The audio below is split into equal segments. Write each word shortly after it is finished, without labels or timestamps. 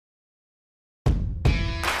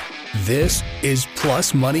This is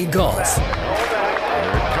Plus Money Golf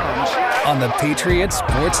on the Patriot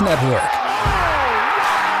Sports Network.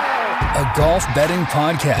 A golf betting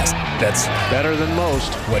podcast that's better than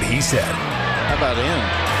most. What he said. How about him?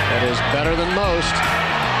 That is better than most.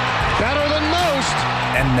 Better than most.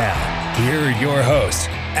 And now, here are your hosts,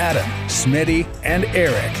 Adam, Smitty, and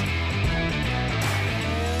Eric.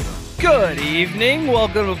 Good evening.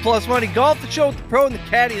 Welcome to Plus Money Golf, the show with the pro and the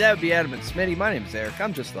caddy. That would be Adam and Smitty. My name is Eric.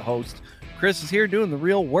 I'm just the host. Chris is here doing the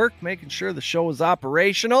real work, making sure the show is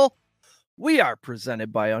operational. We are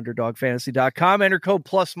presented by UnderdogFantasy.com. Enter code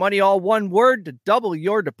Plus Money, all one word, to double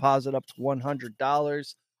your deposit up to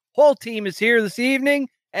 $100. Whole team is here this evening,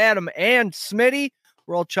 Adam and Smitty.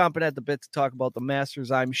 We're all chomping at the bit to talk about the Masters,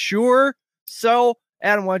 I'm sure. So,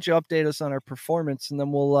 Adam, why don't you update us on our performance, and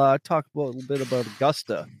then we'll talk a little bit about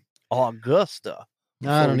Augusta. I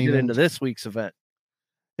don't get even into this week's event.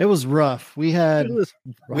 It was rough. We had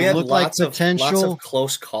lots of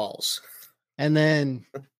close calls. And then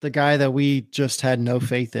the guy that we just had no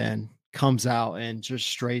faith in comes out and just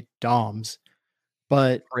straight doms.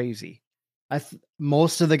 But crazy.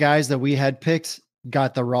 Most of the guys that we had picked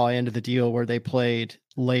got the raw end of the deal where they played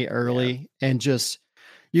late early, and just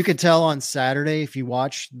you could tell on Saturday if you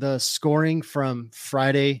watch the scoring from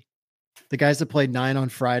Friday. The guys that played 9 on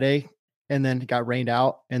Friday and then got rained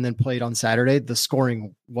out and then played on Saturday, the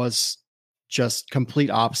scoring was just complete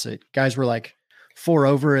opposite. Guys were like 4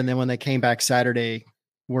 over, and then when they came back Saturday,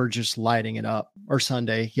 we're just lighting it up. Or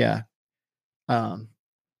Sunday, yeah.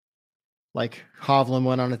 Like Hovland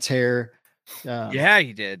went on a tear. Yeah,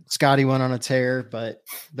 he did. Scotty went on a tear, but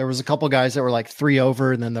there was a couple guys that were like 3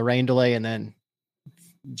 over, and then the rain delay, and then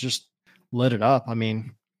just lit it up. I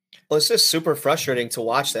mean, well, it's just super frustrating to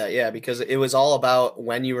watch that, because it was all about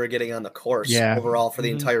when you were getting on the course overall for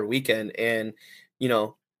the entire weekend. And, you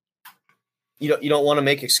don't want to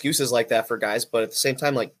make excuses like that for guys, but at the same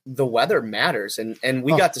time, like, the weather matters. And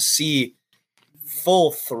we got to see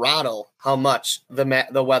full throttle how much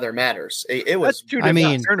the weather matters. It was,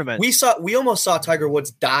 tournament. We almost saw Tiger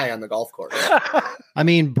Woods die on the golf course. I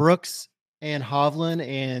mean, Brooks and Hovland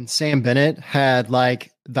and Sam Bennett had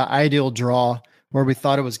like the ideal draw where we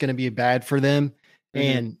thought it was going to be bad for them,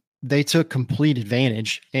 and they took complete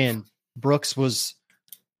advantage. And Brooks was,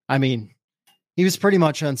 he was pretty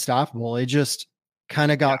much unstoppable. It just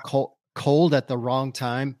kind of got cold at the wrong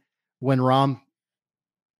time when Rahm,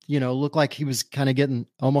 looked like he was kind of getting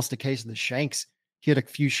almost a case of the shanks. He had a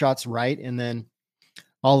few shots right, and then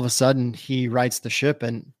all of a sudden he rights the ship.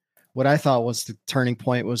 And what I thought was the turning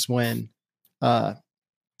point was when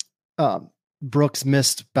Brooks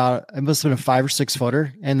missed it must have been a 5 or 6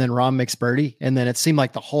 footer, and then Rahm makes birdie, and then it seemed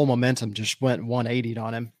like the whole momentum just went 180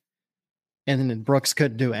 on him, and then Brooks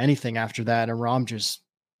couldn't do anything after that, and Rahm just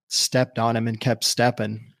stepped on him and kept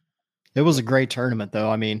stepping. It was a great tournament,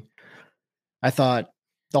 though. I mean, I thought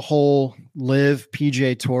the whole Live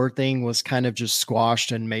PGA Tour thing was kind of just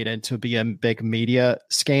squashed and made into be a big media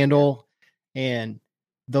scandal, and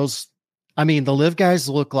the Live guys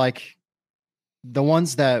look like the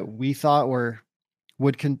ones that we thought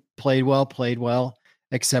played well,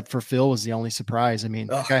 except for Phil was the only surprise. I mean,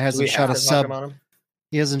 the guy hasn't shot a sub.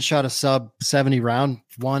 He hasn't shot a sub 70 round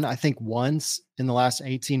once in the last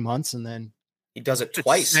 18 months. And then he does it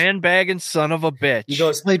twice. Sandbagging son of a bitch. He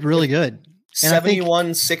played really good.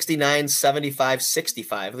 71, 69, 75,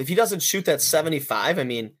 65. If he doesn't shoot that 75,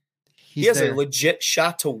 he has a legit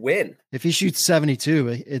shot to win. If he shoots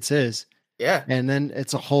 72, it's his. Yeah. And then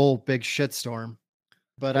it's a whole big shitstorm.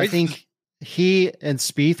 But I think he and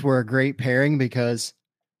Spieth were a great pairing because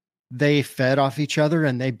they fed off each other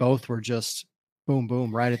and they both were just boom,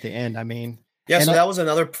 boom right at the end. So that was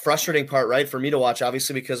another frustrating part, right, for me to watch,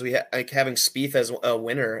 obviously, because we having Spieth as a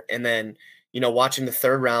winner, and then, watching the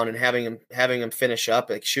third round and having him finish up,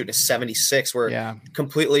 like shooting a 76, where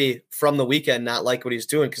completely from the weekend, not like what he's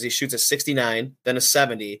doing, because he shoots a 69, then a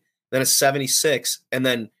 70, then a 76, and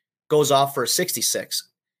then goes off for a 66.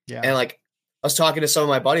 Yeah. And like, I was talking to some of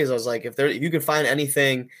my buddies. I was like, if you can find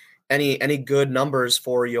anything, any good numbers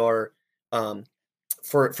for your,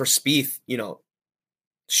 for Spieth,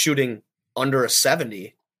 shooting under a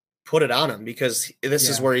 70, put it on him, because this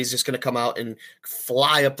is where he's just going to come out and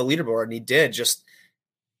fly up the leaderboard. And he did.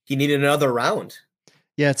 He needed another round.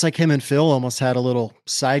 Yeah. It's like him and Phil almost had a little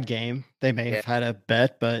side game. They may have had a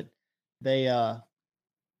bet, but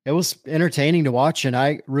it was entertaining to watch, and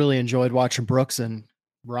I really enjoyed watching Brooks and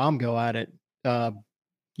Rahm go at it.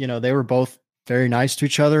 They were both very nice to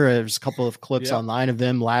each other. There's a couple of clips online of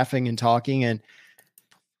them laughing and talking, and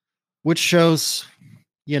which shows,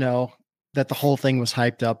 that the whole thing was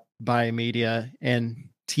hyped up by media and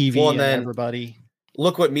TV and everybody.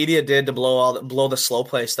 look what media did to blow the slow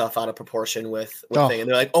play stuff out of proportion with thing. And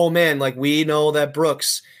they're like, oh man, like we know that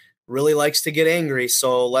Brooks really likes to get angry,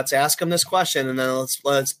 so let's ask him this question and then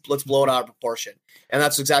let's blow it out of proportion. And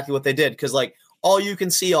that's exactly what they did, because like all you can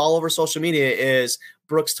see all over social media is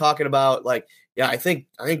Brooks talking about like, yeah, I think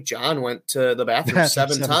John went to the bathroom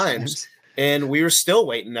seven times and we were still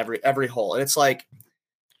waiting every hole. And it's like,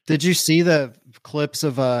 did you see the clips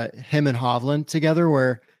of him and Hovland together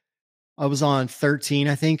where I was on 13?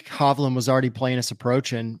 I think Hovland was already playing us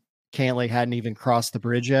approach and Cantlay hadn't even crossed the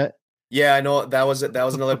bridge yet. Yeah, I know that was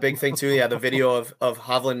another big thing too. Yeah, the video of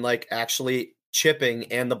Hovland like actually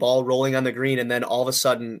chipping and the ball rolling on the green, and then all of a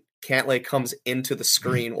sudden Cantlay comes into the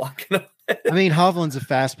screen walking up. I mean, Hovland's a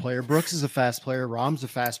fast player. Brooks is a fast player. Rahm's a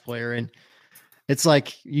fast player. And it's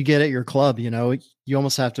like you get at your club, you know, you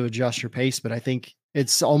almost have to adjust your pace. But I think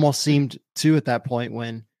it's almost seemed too at that point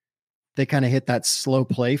when they kind of hit that slow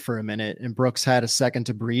play for a minute and Brooks had a second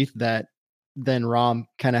to breathe, that then Rahm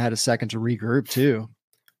kind of had a second to regroup too.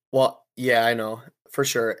 Well, yeah, I know for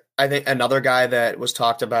sure. I think another guy that was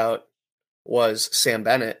talked about was Sam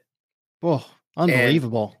Bennett. Oh,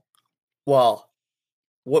 unbelievable. Well,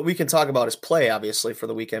 what we can talk about is play, obviously, for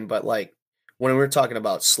the weekend, but like when we were talking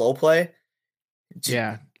about slow play,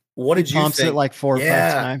 what did you think? It like 4 or 5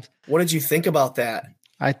 times. What did you think about that?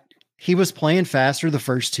 He was playing faster the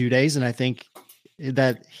first 2 days, and I think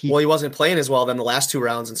that he wasn't playing as well than the last 2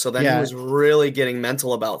 rounds, and so then he was really getting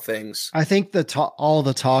mental about things. I think all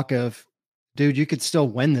the talk of, dude, you could still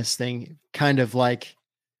win this thing, kind of like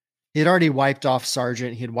he'd already wiped off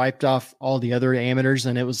Sargent, he'd wiped off all the other amateurs,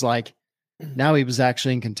 and it was like now he was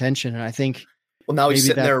actually in contention. And I think, well, now he's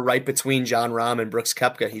sitting there right between John Rahm and Brooks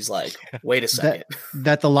Koepka. He's like, wait a second,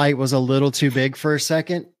 that the light was a little too big for a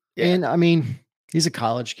second. Yeah. And I mean, he's a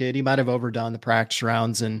college kid. He might've overdone the practice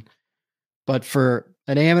rounds, but for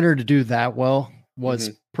an amateur to do that well was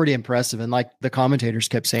pretty impressive. And like the commentators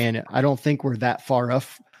kept saying, I don't think we're that far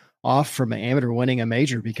off from an amateur winning a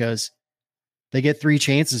major, because they get 3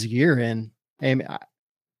 chances a year. And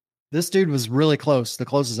this dude was really close, the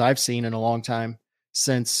closest I've seen in a long time,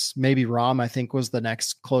 since maybe Rahm, I think, was the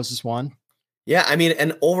next closest one. Yeah, I mean,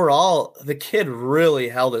 and overall, the kid really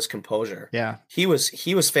held his composure. Yeah, he was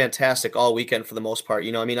fantastic all weekend for the most part.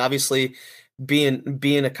 You know, I mean, obviously, being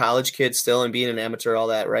a college kid still and being an amateur, all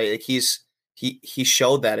that, right? Like he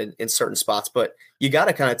showed that in certain spots, but you got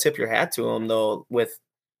to kind of tip your hat to him though.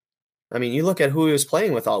 I mean, you look at who he was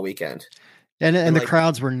playing with all weekend. And the like,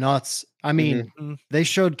 crowds were nuts. I mean, they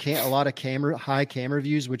showed a lot of high camera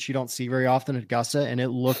views, which you don't see very often at Augusta, and it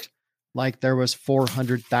looked like there was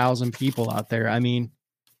 400,000 people out there. I mean,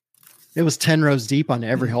 it was 10 rows deep on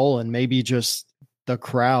every hole, and maybe just the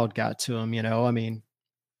crowd got to them, you know? I mean,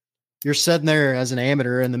 you're sitting there as an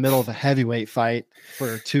amateur in the middle of a heavyweight fight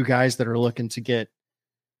for 2 guys that are looking to get,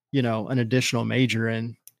 you know, an additional major.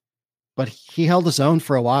 But he held his own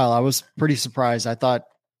for a while. I was pretty surprised. I thought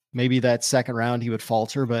maybe that second round he would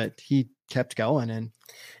falter, but he kept going. And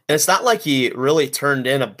it's not like he really turned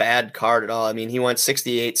in a bad card at all. I mean, he went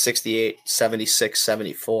 68, 68, 76,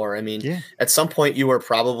 74. I mean, at some point you were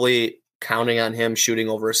probably counting on him shooting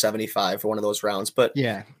over a 75 for one of those rounds. But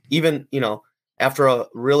even, you know, after a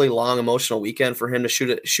really long emotional weekend, for him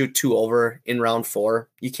to shoot 2 over in round 4,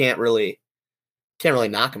 you can't really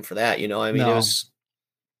knock him for that. You know, I mean,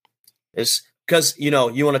 it's because, you know,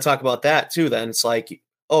 you want to talk about that too. Then it's like,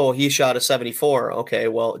 oh, he shot a 74. Okay,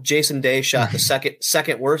 well, Jason Day shot the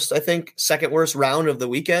second worst round of the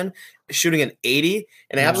weekend, shooting an 80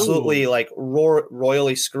 and absolutely like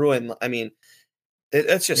royally screwing. I mean,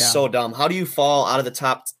 it's just so dumb. How do you fall out of the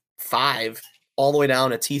top 5 all the way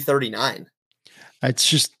down to T39?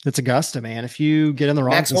 It's Augusta, man. If you get in the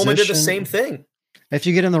wrong position, Max Homa did the same thing. If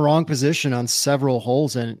you get in the wrong position on several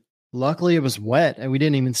holes, and luckily it was wet and we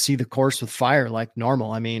didn't even see the course with fire like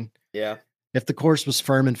normal. I mean, if the course was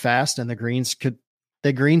firm and fast and the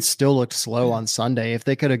greens still looked slow on Sunday, if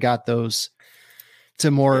they could have got those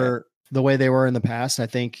to more the way they were in the past, I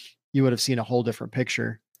think you would have seen a whole different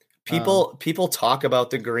picture. People talk about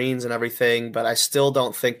the greens and everything, but I still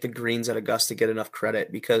don't think the greens at Augusta get enough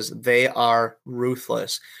credit because they are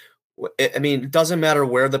ruthless. I mean, it doesn't matter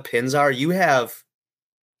where the pins are. You have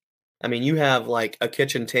like a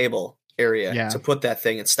kitchen table area to put that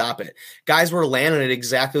thing and stop it. Guys were landing it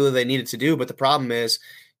exactly what they needed to do, but the problem is,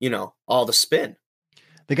 you know, all the spin.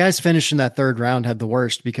 The guys finishing that 3rd round had the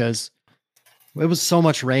worst because it was so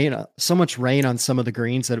much rain on some of the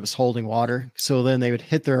greens that it was holding water. So then they would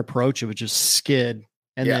hit their approach, it would just skid.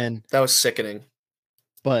 And then that was sickening.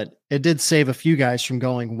 But it did save a few guys from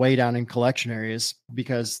going way down in collection areas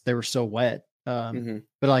because they were so wet. But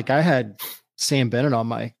like I had Sam Bennett on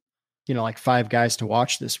my like 5 guys to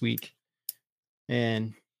watch this week.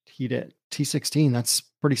 And he did T16. That's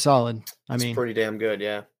pretty solid. That's pretty damn good.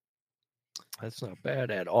 Yeah. That's not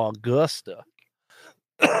bad at Augusta.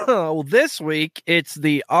 Well, this week it's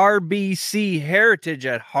the RBC Heritage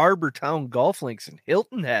at Harbour Town Golf Links in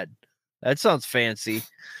Hilton Head. That sounds fancy.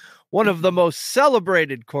 One of the most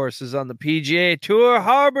celebrated courses on the PGA Tour,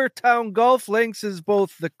 Harbour Town Golf Links is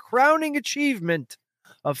both the crowning achievement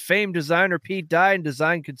of famed designer Pete Dye and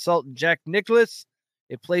design consultant Jack Nicklaus.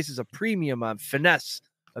 It places a premium on finesse,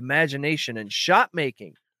 imagination, and shot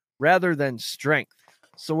making rather than strength.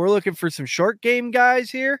 So we're looking for some short game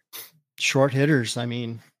guys here. Short hitters. I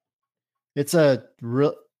mean, it's a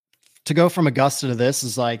real to go from Augusta to this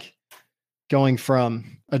is like going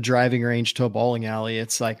from a driving range to a bowling alley.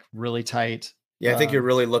 It's like really tight. Yeah, I think you're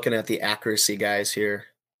really looking at the accuracy guys here.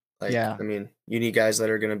 Like, yeah. I mean, you need guys that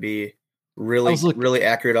are going to be really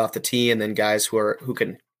accurate off the tee, and then guys who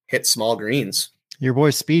can hit small greens. Your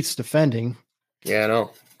boy Spieth's defending. Yeah, I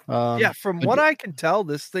know. Yeah, from what I can tell,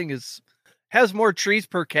 this thing has more trees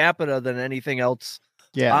per capita than anything else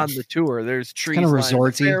on the tour. There's trees kind of lining the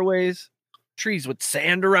resorty fairways, trees with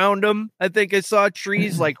sand around them. I think I saw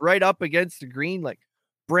trees like right up against the green, like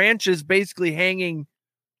branches basically hanging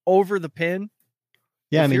over the pin.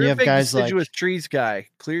 Yeah, I mean, you have guys like trees guy.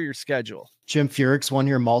 Clear your schedule. Jim Furyk's won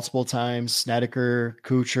here multiple times. Snedeker,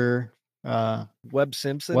 Kuchar, Webb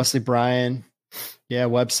Simpson, Wesley Bryan. Yeah,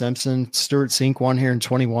 Webb Simpson, Stuart Sink won here in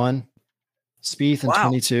 21. Spieth in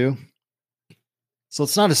 22. So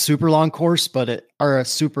it's not a super long course, but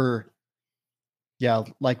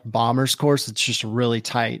like Bombers course. It's just really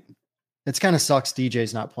tight. It's kind of sucks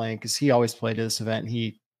DJ's not playing because he always played at this event and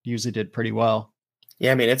he usually did pretty well.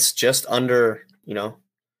 Yeah, I mean, it's just under,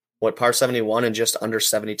 par 71 and just under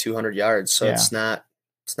 7,200 yards. So it's not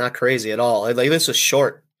crazy at all. Like, this is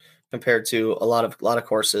short compared to a lot of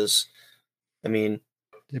courses. I mean,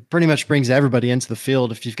 it pretty much brings everybody into the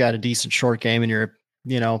field if you've got a decent short game and you're,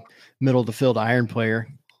 middle of the field iron player.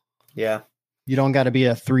 Yeah. You don't got to be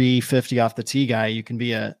a 350 off the tee guy. You can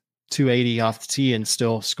be a 280 off the tee and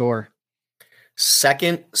still score.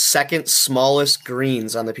 Second smallest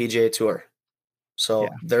greens on the PGA Tour. So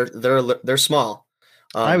they're small.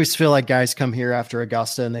 I always feel like guys come here after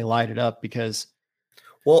Augusta and they light it up because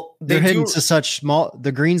they're hitting to such small.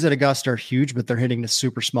 The greens at Augusta are huge, but they're hitting to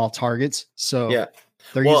super small targets. So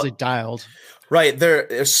they're usually dialed. Right.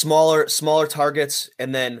 They're smaller targets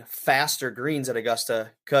and then faster greens at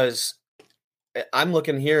Augusta. Cause I'm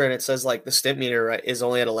looking here and it says like the stimp meter is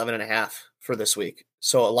only at 11.5 for this week.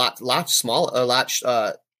 So a lot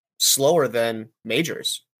slower than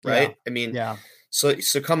majors. Right. Yeah. I mean, yeah. So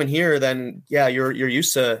coming here, then you're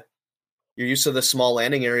used to the small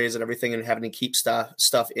landing areas and everything, and having to keep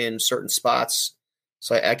stuff in certain spots.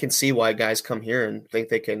 So I can see why guys come here and think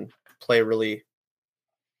they can play really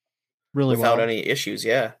without any issues.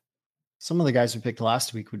 Yeah. Some of the guys we picked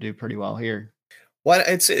last week would do pretty well here. Well,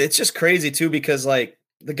 it's just crazy too, because like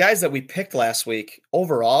the guys that we picked last week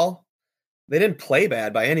overall, they didn't play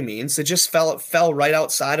bad by any means. They just fell right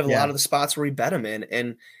outside of a lot of the spots where we bet them in.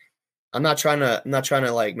 And I'm not trying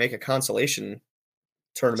to like make a consolation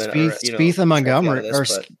tournament. Spieth and Montgomery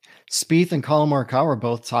Spieth and Colin Morikawa were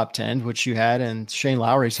both top 10, which you had, and Shane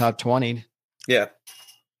Lowry's top 20. Yeah.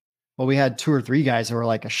 Well, we had 2 or 3 guys that were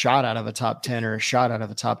like a shot out of a top 10 or a shot out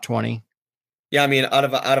of a top 20. Yeah, I mean, out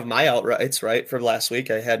of my outrights, right, for last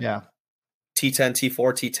week, I had T10, T4,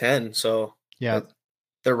 T10. So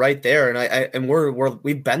they're right there, and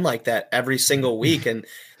we've been like that every single week, and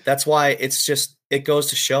that's why it goes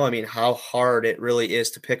to show. I mean, how hard it really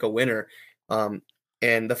is to pick a winner, and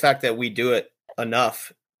the fact that we do it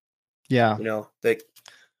enough. Yeah,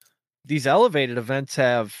 these elevated events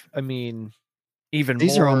have. I mean,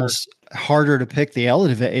 these are almost harder to pick the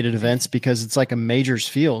elevated events because it's like a majors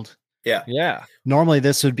field. Yeah. Normally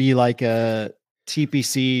this would be like a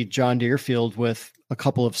TPC John Deere field with a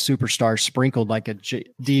couple of superstars sprinkled, like a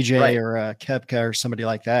DJ or a Koepka or somebody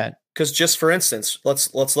like that. Because just for instance,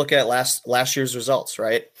 let's look at last year's results,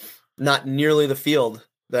 right? Not nearly the field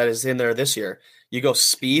that is in there this year. You go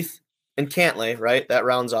Spieth and Cantlay, right? That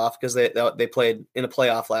rounds off because they played in a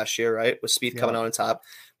playoff last year, right? With Spieth coming out on top.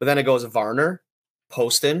 But then it goes Varner,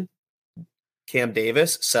 Poston, Cam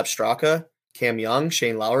Davis, Sepp Straka, Cam Young,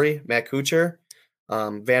 Shane Lowry, Matt Kuchar,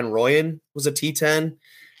 Van Rooyen was a T10,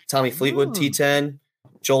 Tommy Fleetwood T10,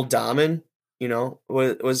 Joel Dahman,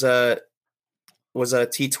 was a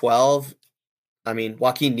T12. I mean,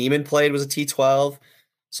 Joaquin Niemann was a T12.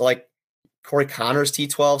 So like Corey Connors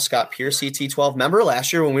T12, Scott Piercy T12. Remember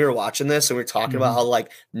last year when we were watching this and we were talking about how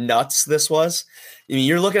like nuts this was? I mean,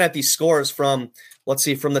 you're looking at these scores from, let's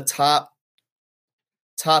see, from the top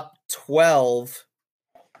 12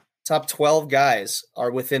 guys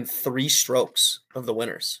are within 3 strokes of the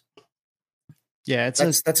winners. Yeah,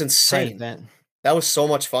 that's insane. Event. That was so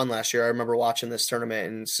much fun last year. I remember watching this tournament,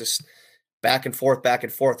 and it's just back and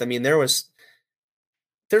forth. I mean, there's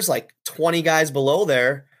like 20 guys below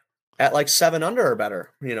there at like 7 under or better,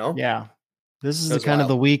 you know? Yeah. This is the kind of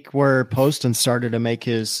the week where Poston started to make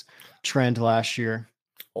his trend last year.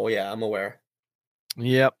 Oh yeah, I'm aware.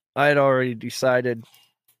 Yep. I had already decided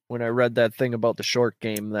when I read that thing about the short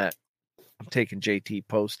game that I'm taking JT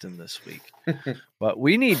Poston this week. But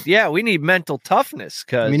we need mental toughness.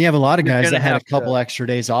 I mean, you have a lot of guys that had a couple extra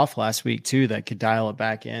days off last week too that could dial it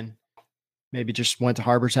back in. Maybe just went to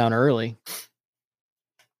Harbour Town early.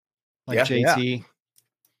 Like JT. Yeah.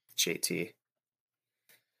 JT.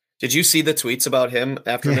 Did you see the tweets about him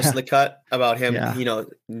after missing the cut? About him, you know,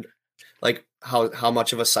 like how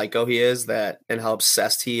much of a psycho he is, and how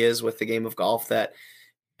obsessed he is with the game of golf, that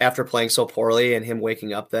after playing so poorly and him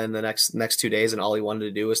waking up then the next 2 days and all he wanted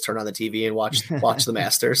to do was turn on the TV and watch the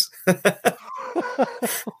Masters.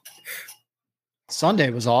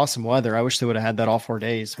 Sunday was awesome weather. I wish they would have had that all 4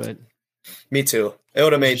 days, but me too. It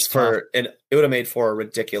would have made for a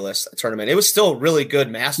ridiculous tournament. It was still really good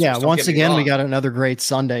Masters. Yeah, once again we got another great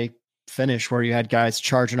Sunday finish where you had guys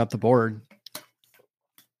charging up the board.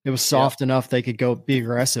 It was soft enough they could go be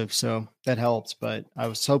aggressive, so that helped. But I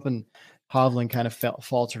was hoping Hovland kind of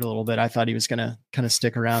faltered a little bit. I thought he was going to kind of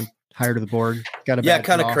stick around higher to the board. Kind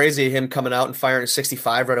of crazy him coming out and firing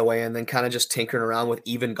 65 right away and then kind of just tinkering around with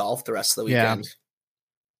even golf the rest of the weekend. Yeah.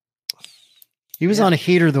 He was on a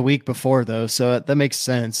heater the week before, though, so that makes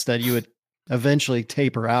sense that you would eventually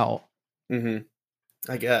taper out. Mm-hmm.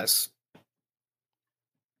 I guess.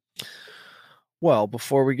 Well,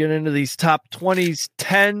 before we get into these top 20s,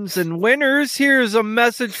 10s, and winners, here's a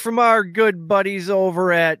message from our good buddies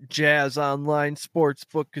over at Jazz Online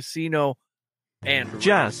Sportsbook Casino and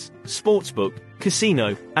Jazz Sportsbook,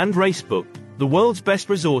 Casino, and Racebook, the world's best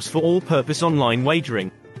resource for all-purpose online wagering.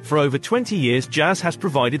 For over 20 years, Jazz has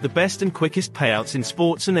provided the best and quickest payouts in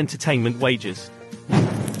sports and entertainment wagers.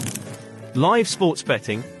 Live sports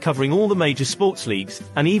betting, covering all the major sports leagues,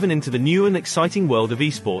 and even into the new and exciting world of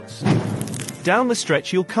esports. Down the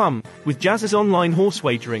stretch you'll come, with Jazz's online horse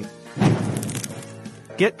wagering.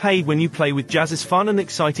 Get paid when you play with Jazz's fun and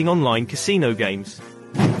exciting online casino games.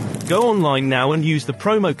 Go online now and use the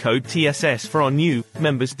promo code TSS for our new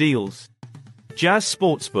members deals. Jazz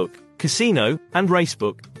Sportsbook, Casino, and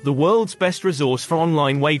Racebook, the world's best resource for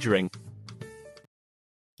online wagering.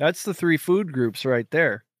 That's the 3 food groups right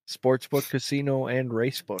there. Sportsbook, Casino, and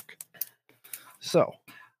Racebook. So,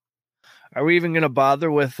 are we even going to bother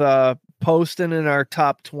with Poston in our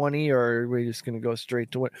top 20, or are we just going to go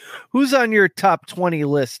straight to it? Who's on your top 20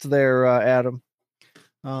 list there, Adam?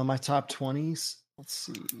 My top 20s. Let's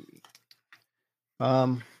see.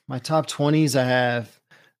 My top 20s, I have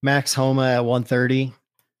Max Homa at 130.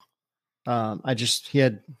 He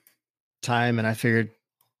had time, and I figured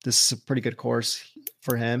this is a pretty good course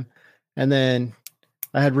for him. And then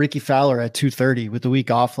I had Ricky Fowler at 230 with the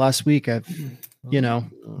week off last week.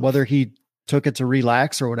 Whether he took it to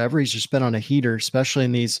relax or whatever, he's just been on a heater, especially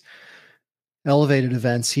in these elevated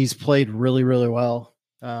events. He's played really, really well.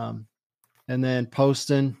 And then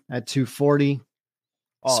Poston at 240.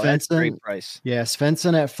 Oh, Svensson, that's a great price. Yeah,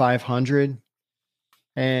 Svensson at 500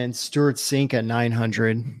 and Stuart Sink at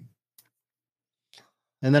 900.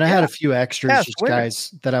 And then I had a few extras,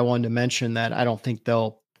 guys that I wanted to mention that I don't think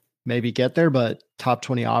they'll maybe get there, but top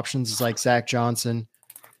 20 options is like Zach Johnson,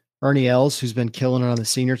 Ernie Els, who's been killing it on the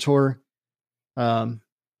senior tour, Robert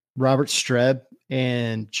Streb,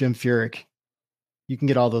 and Jim Furyk. You can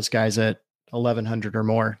get all those guys at 1,100 or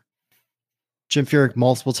more. Jim Furyk,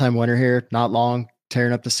 multiple time winner here, not long,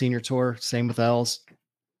 tearing up the senior tour. Same with Els.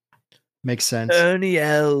 Makes sense. Ernie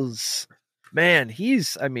Els. Man,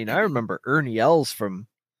 I remember Ernie Els from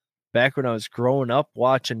back when I was growing up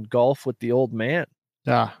watching golf with the old man.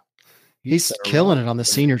 Yeah. He's killing it on the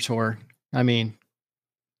senior tour. I mean,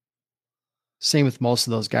 same with most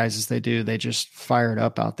of those guys as they do. They just fire it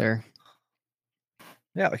up out there.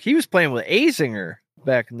 Yeah, he was playing with Azinger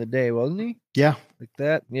back in the day, wasn't he? Yeah. Like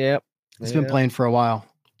that? Yep. He's been playing for a while.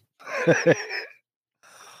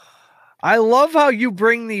 I love how you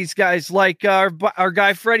bring these guys, like our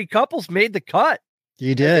guy Freddie Couples made the cut.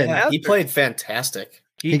 He did. Yeah, he played fantastic.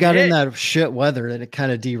 He got in that shit weather and it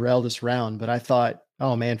kind of derailed his round, but I thought,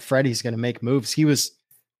 oh man, Freddie's going to make moves. He was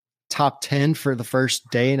top 10 for the first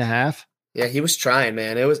day and a half. Yeah, he was trying,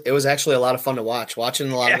 man. It was actually a lot of fun to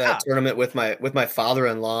watching a lot of that tournament with my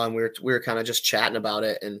father-in-law, and we were kind of just chatting about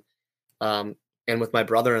it, and with my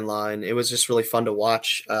brother-in-law, and it was just really fun to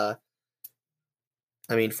watch.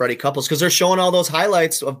 I mean, Freddie Couples, because they're showing all those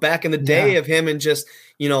highlights of back in the day of him and just,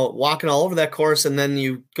 walking all over that course. And then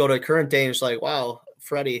you go to current day and it's like, wow,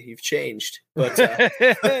 Freddie, you've changed. But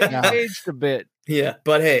changed a bit. Yeah.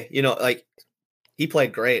 But hey, he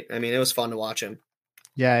played great. I mean, it was fun to watch him.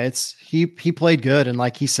 Yeah, he played good. And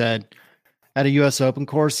like he said, at a US Open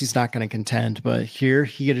course, he's not going to contend, but here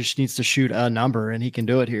he just needs to shoot a number and he can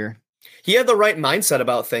do it here. He had the right mindset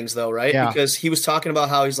about things though, right? Yeah. Because he was talking about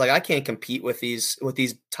how he's like, I can't compete with these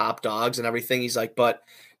top dogs and everything. He's like, but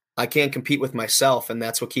I can't compete with myself. And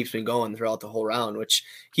that's what keeps me going throughout the whole round, which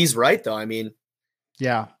he's right though. I mean,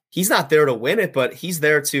 yeah, he's not there to win it, but he's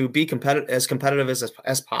there to be competitive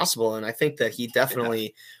as possible. And I think that he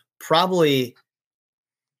definitely probably,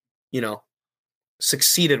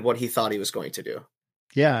 succeeded what he thought he was going to do.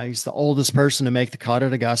 Yeah, he's the oldest person to make the cut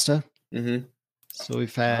at Augusta. Mm-hmm. So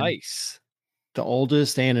we've had nice. The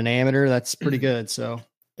oldest and an amateur. That's pretty good. So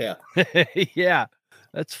yeah. Yeah,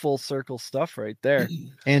 that's full circle stuff right there.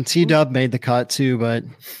 And T-Dub made the cut too, but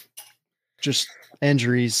just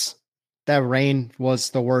injuries. That rain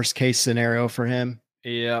was the worst case scenario for him.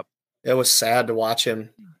 Yep. It was sad to watch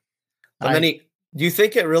him. And then do you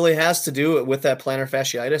think it really has to do with that plantar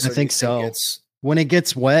fasciitis? I think so. When it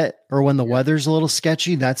gets wet or when the weather's a little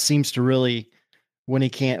sketchy, that seems to really, when he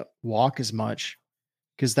can't walk as much,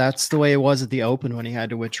 because that's the way it was at the Open when he had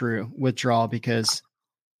to withdraw because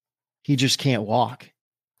he just can't walk.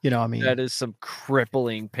 That is some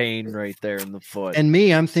crippling pain right there in the foot. And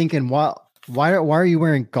I'm thinking, why are you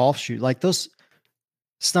wearing golf shoes like those?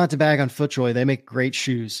 It's not to bag on FootJoy. They make great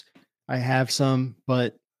shoes. I have some,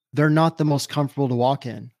 but they're not the most comfortable to walk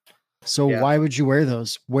in. So why would you wear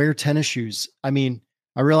those? Wear tennis shoes. I mean,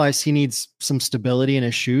 I realize he needs some stability in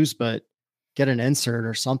his shoes, but get an insert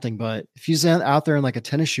or something. But if he's out there in like a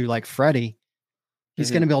tennis shoe like Freddie, he's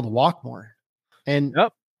going to be able to walk more. And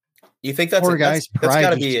you think that's poor guy's pride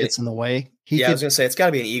gotta be gets in the way. I was going to say it's got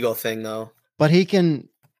to be an ego thing though. But he can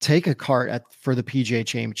take a cart for the PGA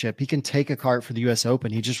Championship. He can take a cart for the US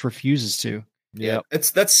Open. He just refuses to. Yeah,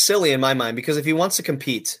 that's silly in my mind because if he wants to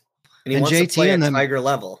compete and he wants JT to play at them, Tiger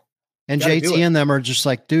level, and JT and them are just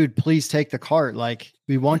like, dude, please take the cart. Like,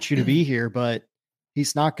 we want you to be here, but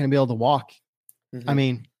he's not going to be able to walk. Mm-hmm. I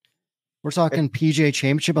mean, we're talking PGA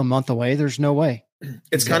Championship a month away. There's no way.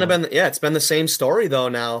 It's kind of been, it's been the same story though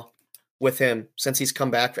now with him since he's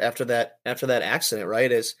come back after that accident,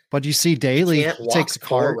 right? But you see Daly takes a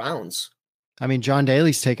cart rounds. I mean, John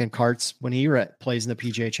Daly's taking carts when he plays in the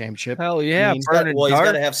PGA Championship. Hell yeah. I mean, he's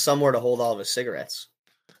got to have somewhere to hold all of his cigarettes.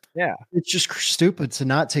 Yeah. It's just stupid to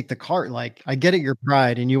not take the cart. Like, I get it, your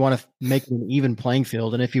pride, and you want to make it an even playing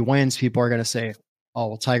field. And if he wins, people are going to say, oh,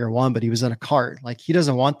 well, Tiger won, but he was in a cart. Like, he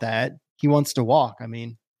doesn't want that. He wants to walk. I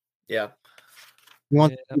mean, he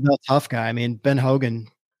wants to be a tough guy. I mean, Ben Hogan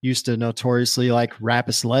used to notoriously wrap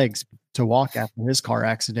his legs to walk after his car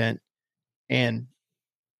accident and,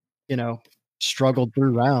 struggled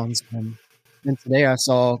through rounds. And today I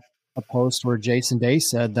saw a post where Jason Day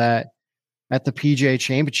said that at the PGA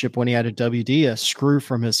Championship when he had a WD, a screw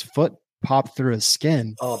from his foot popped through his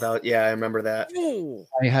skin. Oh, I remember that.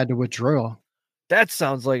 I had to withdraw. That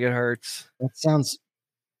sounds like it hurts. That sounds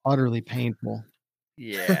utterly painful.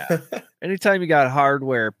 Yeah. Anytime you got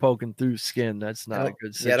hardware poking through skin, that's not a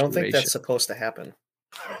good situation. Yeah, I don't think that's supposed to happen.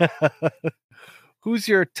 Who's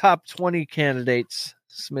your top 20 candidates,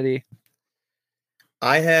 Smitty?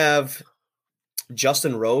 I have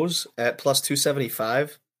Justin Rose at plus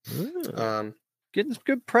 275. Getting some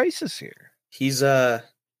good prices here. He's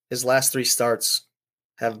his last 3 starts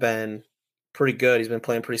have been pretty good. He's been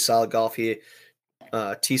playing pretty solid golf. He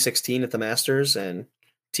T16 at the Masters and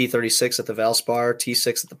T36 at the Valspar,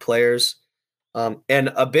 T6 at the Players.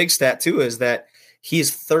 And a big stat too is that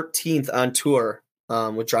he's 13th on tour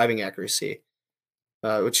with driving accuracy,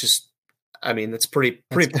 which is, I mean, that's pretty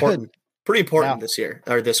important. Good. Pretty important this year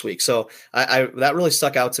or this week. So I that really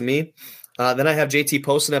stuck out to me. Then I have JT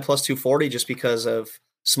Poston at plus 240 just because of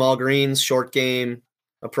small greens, short game,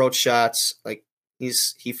 approach shots. Like he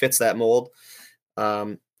fits that mold.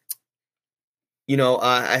 I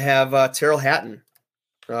have Terrell Hatton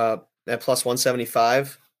at plus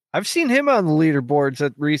 175. I've seen him on the leaderboards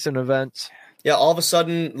at recent events. Yeah, all of a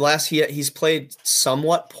sudden he's played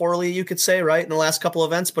somewhat poorly, you could say, right, in the last couple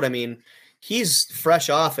events. But I mean, he's fresh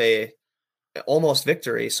off a almost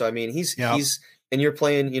victory. So I mean, he's and you're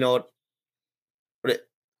playing,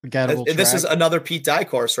 this is another Pete Dye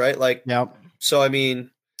course, right? Like, so I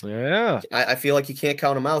mean, I feel like you can't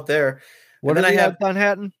count him out there. What did I have on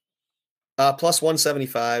Hatton? Plus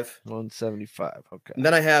 175. 175. Okay. And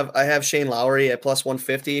then I have Shane Lowry at plus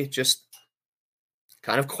 150, just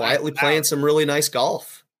kind of quietly playing some really nice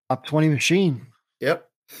golf. Top 20 machine. Yep.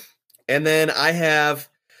 And then I have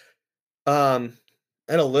had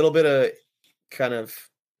a little bit of kind of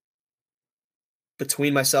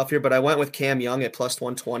between myself here, but I went with Cam Young at plus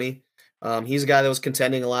 120. He's a guy that was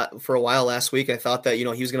contending a lot for a while last week. I thought that, he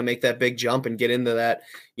was going to make that big jump and get into that,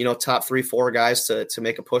 top 3-4 guys to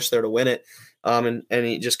make a push there to win it. And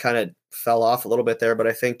he just kind of fell off a little bit there, but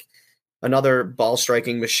I think another ball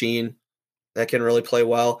striking machine that can really play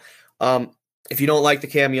well. If you don't like the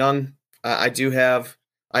Cam Young, I do have,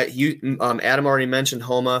 Adam already mentioned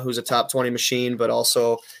Homa, who's a top 20 machine, but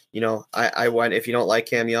also, I went, if you don't like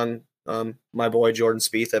Cam Young, my boy Jordan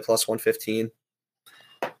Spieth at plus 115.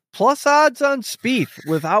 Plus odds on Spieth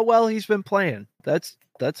with how well he's been playing. That's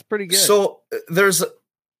pretty good. So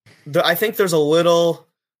I think there's a little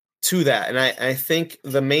to that. And I think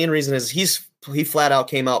the main reason is he flat out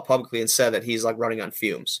came out publicly and said that he's like running on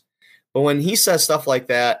fumes. But when he says stuff like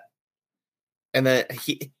that, and then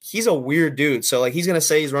he's a weird dude. So like he's going to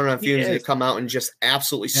say he's running on fumes and come out and just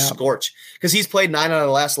absolutely scorch. Because he's played 9 out of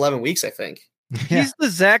the last 11 weeks, I think. Yeah. He's the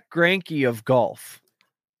Zach Greinke of golf.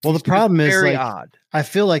 Well, the problem is very like, odd. I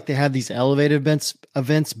feel like they have these elevated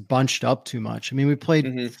events bunched up too much. I mean, we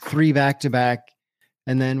played 3 back-to-back,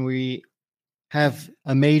 and then we have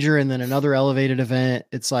a major and then another elevated event.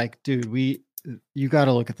 It's like, dude, you got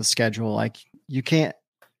to look at the schedule. Like you can't,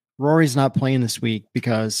 Rory's not playing this week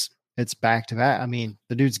because it's back-to-back. I mean,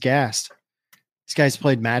 the dude's gassed. These guys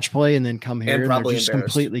played match play and then come here and they're just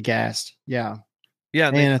completely gassed. Yeah. Yeah.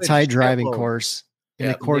 And a tight driving course in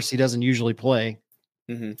a course he doesn't usually play.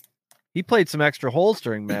 Mm-hmm. He played some extra holes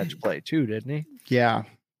during match play too, didn't he? Yeah.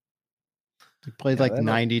 He played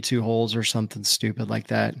 92 holes or something stupid like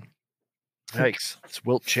that. Yikes. It's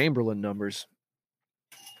Wilt Chamberlain numbers.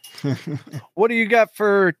 What do you got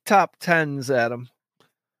for top 10s, Adam?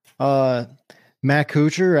 Matt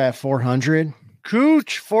Kuchar at 400.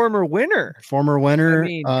 Cooch, former winner. I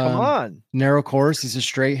mean, come on. Narrow course. He's a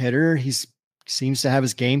straight hitter. Seems to have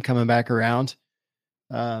his game coming back around.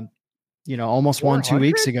 Almost 400? won 2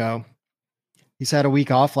 weeks ago. He's had a week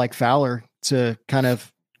off like Fowler to kind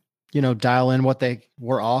of, dial in what they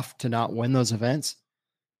were off to not win those events.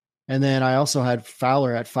 And then I also had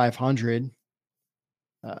Fowler at 500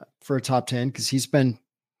 for a top 10 because he's been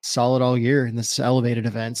solid all year in this elevated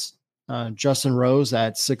events. Justin Rose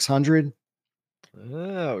at 600.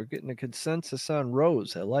 Oh, we're getting a consensus on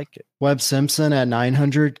Rose. I like it. Webb Simpson at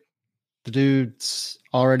 900. The dude's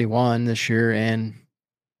already won this year and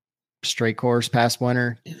straight course past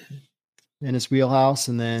winner in his wheelhouse.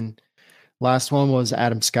 And then last one was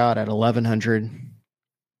Adam Scott at 1100.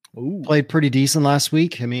 Ooh. Played pretty decent last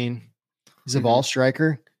week. I mean, he's a ball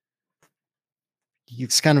striker.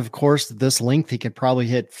 It's kind of course at this length, he could probably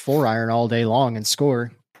hit 4-iron all day long and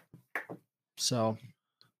score. So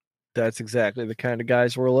that's exactly the kind of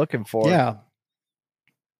guys we're looking for. Yeah.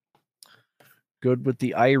 Good with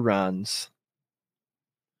the irons.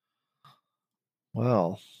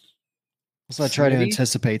 Well, so I try to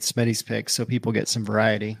anticipate Smitty's picks so people get some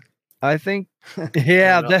variety. I think,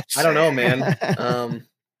 yeah, I don't know, man.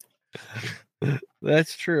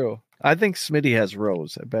 That's true. I think Smitty has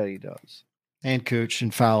Rose. I bet he does. And Cooch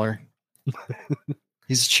and Fowler.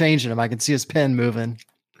 He's changing them. I can see his pen moving.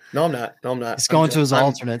 No, I'm not. He's going to his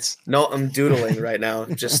alternates. No, I'm doodling right now.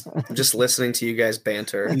 I'm just listening to you guys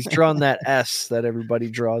banter. He's drawn that S that everybody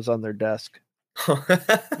draws on their desk. All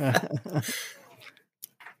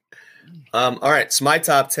right. So my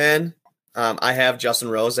top 10, I have Justin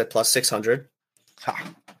Rose at plus 600.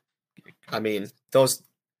 I mean, the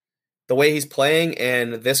way he's playing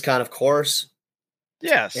and this kind of course.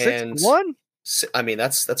 Yeah. 6-1. I mean,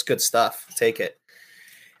 that's good stuff. Take it.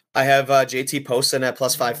 I have JT Poston at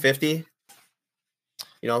plus 550.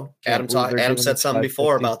 Adam said something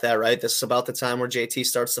before about that, right? This is about the time where JT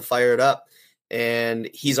starts to fire it up, and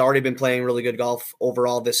he's already been playing really good golf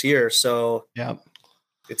overall this year. So yeah,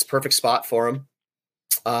 it's a perfect spot for him.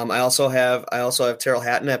 I also have Terrell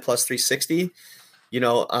Hatton at plus 360.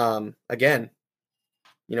 Again,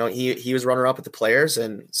 he was runner up at the Players,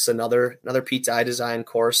 and it's another Pete Dye design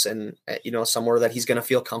course, and somewhere that he's going to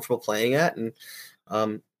feel comfortable playing at, and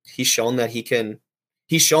he's shown that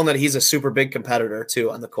he's a super big competitor too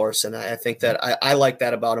on the course. And I think that I like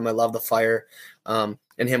that about him. I love the fire and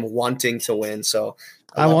him wanting to win. So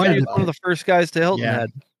I wanted to be one of the first guys to Hilton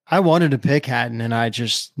Head. I wanted to pick Hatton and I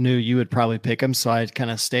just knew you would probably pick him. So I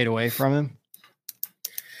kind of stayed away from him,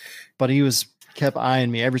 but he kept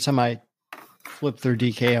eyeing me every time I flipped through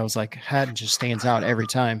DK. I was like, Hatton just stands out every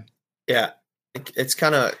time. Yeah. That's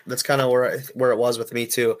kind of where it was with me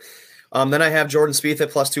too. Then I have Jordan Spieth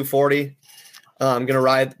at plus 240. I'm gonna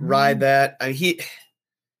ride that.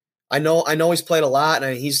 I know he's played a lot,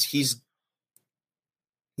 and he's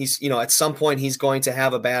he's, at some point he's going to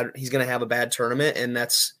have a bad tournament, and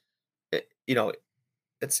that's,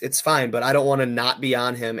 it's fine, but I don't want to not be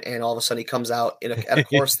on him. And all of a sudden he comes out at a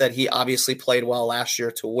course that he obviously played well last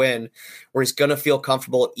year to win, where he's going to feel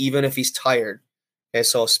comfortable, even if he's tired. Okay.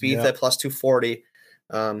 So Spieth at plus 240.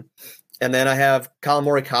 And then I have Colin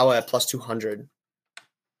Morikawa at plus 200.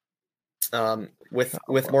 With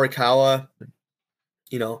Morikawa,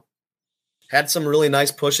 had some really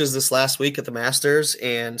nice pushes this last week at the Masters,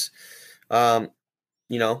 and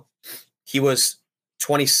he was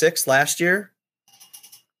 26th last year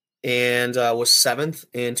and was 7th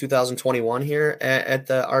in 2021 here at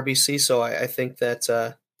the RBC. So I think that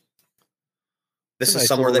this is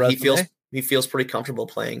somewhere that he feels pretty comfortable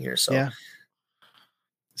playing here. So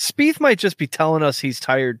Spieth might just be telling us he's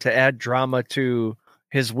tired to add drama to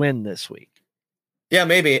his win this week. Yeah,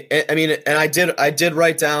 maybe. I mean, and I did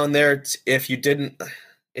write down there, if you don't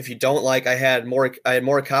like, I had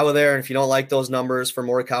Morikawa there, and if you don't like those numbers for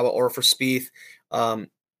Morikawa or for Spieth,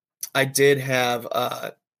 I did have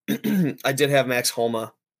Max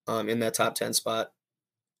Homa in that top 10 spot.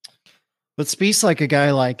 But Spieth's like a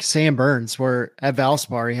guy like Sam Burns, where at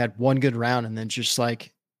Valspar he had one good round and then just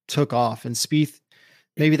like took off, and Spieth,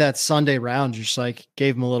 maybe that Sunday round just like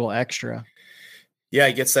gave him a little extra. Yeah,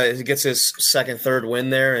 he gets his second, third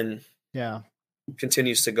win there, and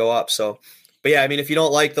continues to go up. So, but yeah, I mean, if you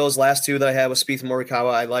don't like those last two that I had with Spieth and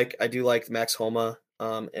Morikawa, I do like Max Homa,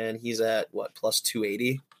 and he's at plus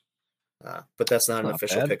 280, but that's not an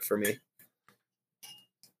official pick for me.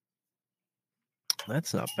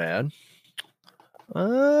 That's not bad.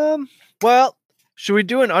 Well, should we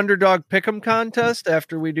do an underdog pick'em contest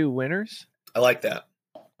after we do winners? I like that.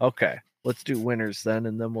 Okay, let's do winners then,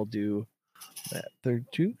 and then we'll do that third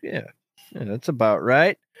two. Yeah, that's about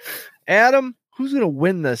right. Adam, who's going to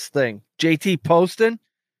win this thing? JT Poston?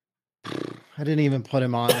 I didn't even put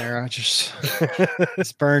him on there.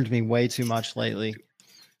 It's burned me way too much lately.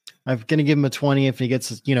 I'm going to give him a 20. If he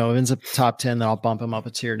gets, ends up top 10, then I'll bump him up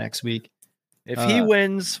a tier next week. If he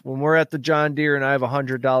wins when we're at the John Deere and I have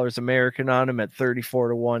 $100 American on him at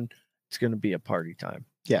 34-1, it's going to be a party time.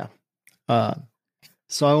 Yeah.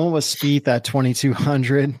 So I went with Spieth at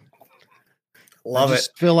 2,200. Love it.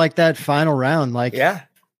 Feel like that final round,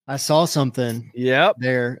 I saw something. Yep.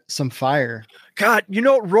 There, some fire. God,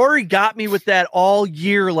 Rory got me with that all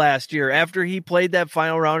year last year. After he played that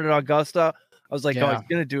final round at Augusta, I was like, oh, he's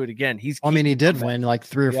going to do it again. He did win like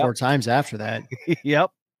 3 or 4 times after that.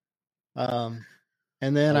 Yep. And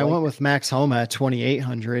then I went with Max Homa at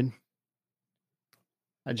 2,800.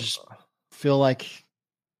 I just feel like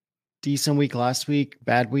decent week last week,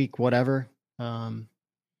 bad week, whatever. And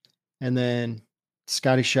then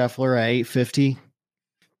Scotty Scheffler at 850.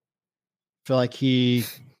 Feel like he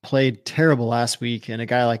played terrible last week, and a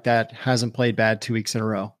guy like that hasn't played bad 2 weeks in a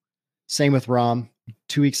row. Same with Rahm,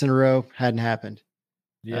 2 weeks in a row, hadn't happened.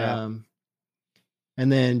 Yeah.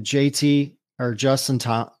 And then JT or Justin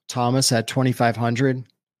Thomas at 2,500.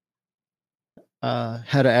 Had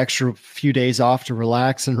an extra few days off to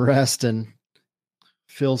relax and rest, and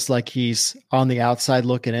feels like he's on the outside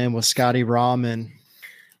looking in with Scotty, Rahm, and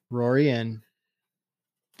Rory. And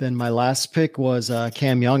then my last pick was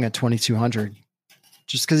Cam Young at 2,200,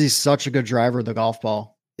 just because he's such a good driver of the golf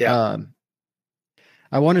ball. Yeah.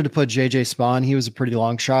 I wanted to put JJ Spawn. He was a pretty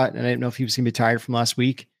long shot, and I didn't know if he was going to be tired from last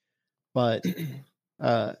week, but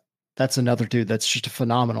that's another dude that's just a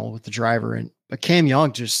phenomenal with the driver. But Cam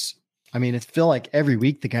Young it feel like every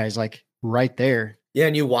week the guy's like right there. Yeah,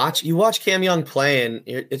 and you watch Cam Young play, and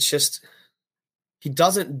it's just he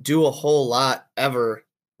doesn't do a whole lot ever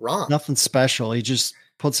wrong. Nothing special. He just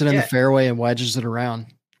puts it in the fairway and wedges it around.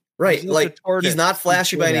 Right, he's not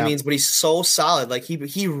flashy by any means, but he's so solid. Like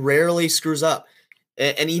he rarely screws up,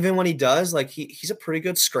 and even when he does, like he's a pretty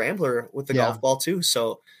good scrambler with the golf ball too.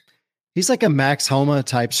 So he's like a Max Homa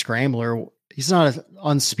type scrambler. He's not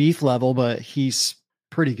on Spieth level, but he's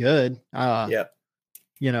pretty good.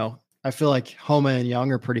 I feel like Homa and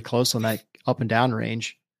Young are pretty close on that up and down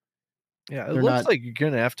range. Yeah, it looks like you're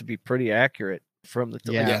going to have to be pretty accurate from the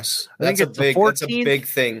top. Yeah. Yes, that's a big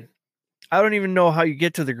thing. I don't even know how you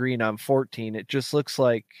get to the green on 14. It just looks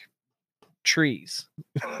like trees.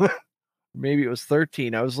 Maybe it was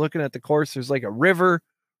 13. I was looking at the course. There's like a river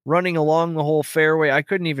running along the whole fairway. I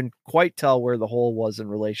couldn't even quite tell where the hole was in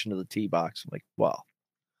relation to the tee box. I'm like, wow,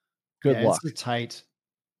 good luck. It's a tight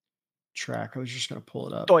track. I was just going to pull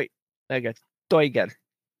it up. Again.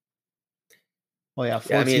 Oh yeah,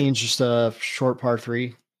 14 just a short par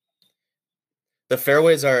 3. The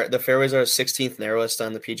fairways are 16th narrowest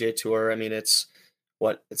on the PGA Tour. I mean, it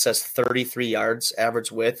says 33 yards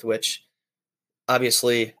average width, which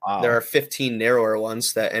Obviously, there are 15 narrower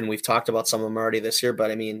ones and we've talked about some of them already this year,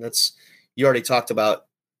 but I mean, you already talked about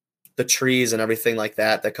the trees and everything like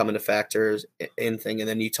that come into factors in thing. And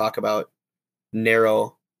then you talk about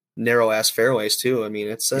narrow ass fairways too. I mean,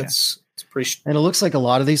 it's pretty. And it looks like a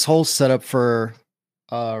lot of these holes set up for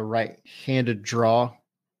right-handed draw.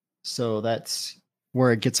 So that's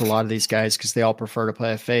where it gets a lot of these guys, because they all prefer to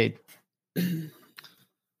play a fade.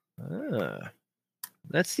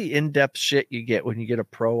 That's the in-depth shit you get when you get a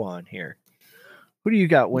pro on here. Who do you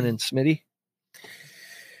got winning, Smitty?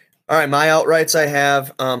 All right, my outrights I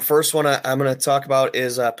have. First one I'm going to talk about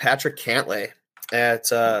is Patrick Cantlay at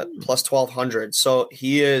plus 1,200. So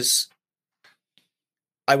he is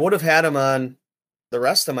 – I would have had him on the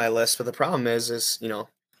rest of my list, but the problem is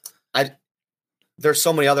there's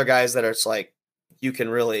so many other guys that it's like you can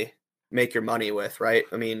really make your money with, right?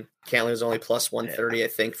 I mean, Cantlay is only plus 130, I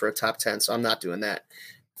think, for a top 10, so I'm not doing that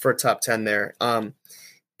for a top 10 there. And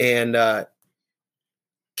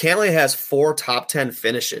Cantlay has 4 top 10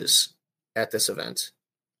 finishes at this event.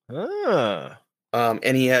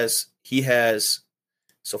 And he has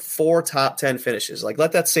 4 top 10 finishes. Like,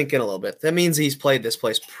 let that sink in a little bit. That means he's played this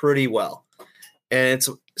place pretty well. And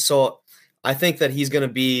so I think that he's going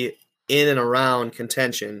to be in and around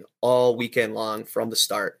contention all weekend long from the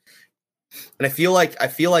start. And I feel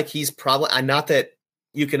like he's probably, not that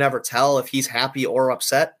you can ever tell if he's happy or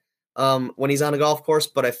upset when he's on a golf course,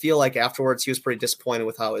 but I feel like afterwards he was pretty disappointed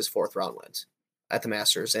with how his 4th round went at the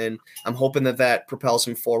Masters. And I'm hoping that propels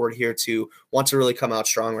him forward here to want to really come out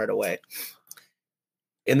strong right away.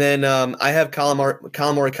 And then I have Colin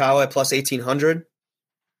Morikawa at plus 1,800.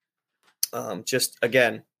 Just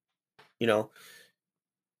again,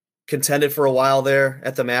 contended for a while there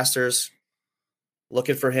at the Masters.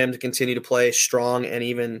 Looking for him to continue to play strong and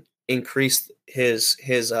even increase his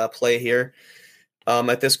play here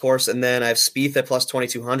at this course. And then I have Spieth at plus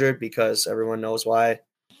 2,200 because everyone knows why.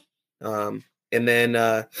 And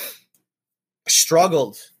then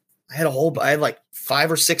struggled. I had like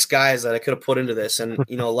 5 or 6 guys that I could have put into this. And,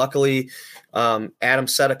 luckily Adam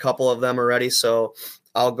said a couple of them already. So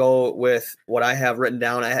I'll go with what I have written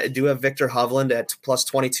down. I do have Victor Hovland at plus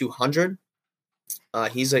 2,200.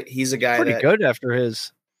 He's a guy pretty good after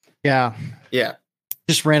his. Yeah.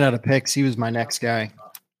 Just ran out of picks. He was my next guy.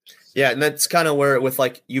 Yeah, and that's kind of where with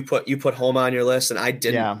like you put Homa on your list, and I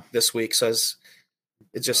didn't this week, so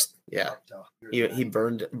it just he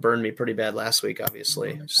burned me pretty bad last week,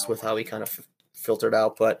 obviously, just with how he kind of filtered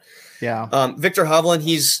out. But Victor Hovland,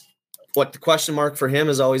 he's what the question mark for him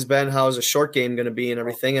has always been: how is a short game going to be and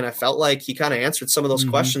everything? And I felt like he kind of answered some of those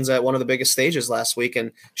questions at one of the biggest stages last week,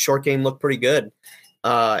 and short game looked pretty good.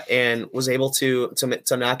 And was able to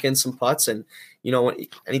knock in some putts. And,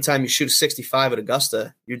 anytime you shoot a 65 at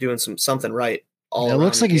Augusta, you're doing something right. It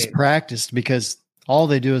looks like he's practiced, because all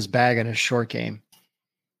they do is bag on his short game.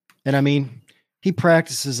 And I mean, he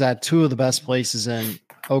practices at 2 of the best places in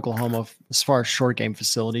Oklahoma as far as short game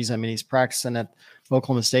facilities. I mean, he's practicing at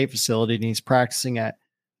Oklahoma State facility and he's practicing at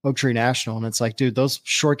Oak Tree National. And it's like, dude, those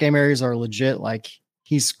short game areas are legit. Like,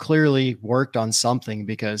 he's clearly worked on something,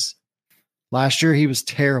 because last year he was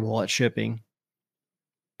terrible at shipping.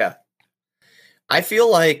 Yeah. I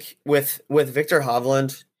feel like with Victor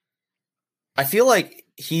Hovland, I feel like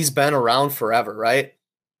he's been around forever, right?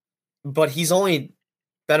 But he's only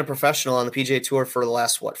been a professional on the PGA Tour for the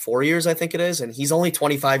last 4 years, I think it is, and he's only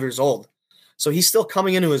 25 years old. So he's still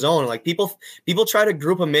coming into his own. Like people try to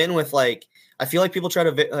group him in with I feel like people try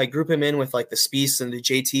to group him in with the Spieths and the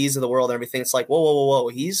JTs of the world and everything. It's like, whoa.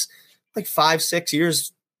 He's like 5-6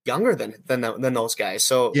 years younger than those guys.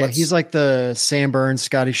 So he's like the Sam Burns,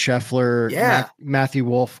 Scotty Scheffler, Matthew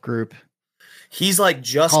Wolff group. He's like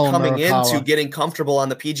just Colin coming Morikawa. into getting comfortable on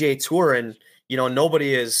the PGA Tour, and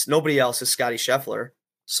nobody else is Scotty Scheffler.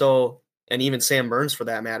 So, and even Sam Burns for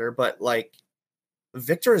that matter. But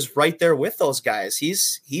Victor is right there with those guys.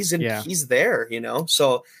 He's there.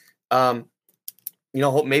 So,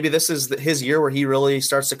 maybe this is his year where he really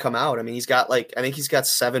starts to come out. I mean, he's got I think he's got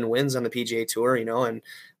 7 wins on the PGA Tour, and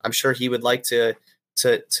I'm sure he would like to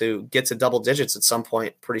get to double digits at some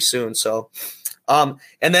point pretty soon. So, and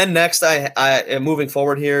then next I am moving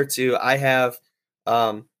forward here I have,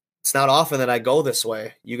 it's not often that I go this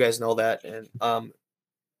way. You guys know that. And,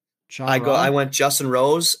 I went Justin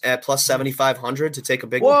Rose at plus 7,500 to take a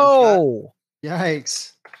big Whoa!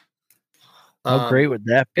 Yikes. How great would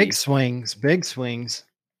that be? Big swings.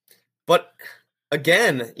 But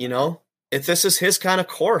again, if this is his kind of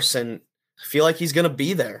course, and I feel like he's going to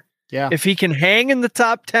be there. Yeah. If he can hang in the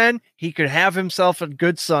top 10, he could have himself a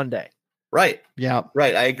good Sunday. Right. Yeah.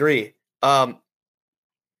 Right. I agree. And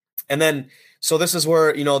then So this is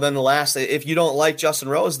where, then the last, if you don't like Justin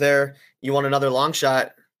Rose there, you want another long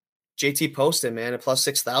shot, JT Poston, man, at plus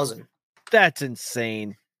 6,000. That's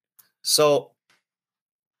insane. So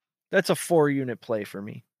that's a 4-unit play for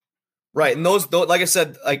me. Right. And those, like I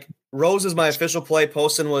said, like Rose is my official play.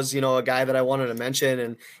 Poston was, a guy that I wanted to mention.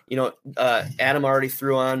 And, Adam already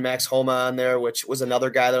threw on Max Homa on there, which was another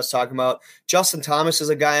guy that I was talking about. Justin Thomas is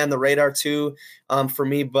a guy on the radar too, for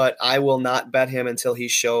me, but I will not bet him until he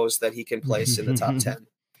shows that he can place in the top 10.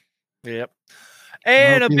 Yep.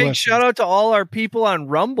 And a big shout out to all our people on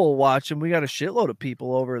Rumble watching. We got a shitload of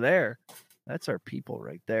people over there. That's our people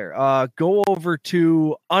right there. Go over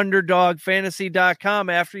to underdogfantasy.com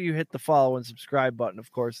after you hit the follow and subscribe button,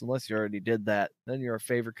 of course, unless you already did that. Then you're a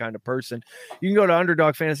favorite kind of person. You can go to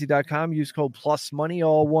underdogfantasy.com, use code PLUSMONEY,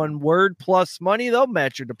 all one word, PLUSMONEY. They'll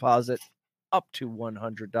match your deposit up to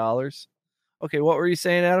 $100. Okay, what were you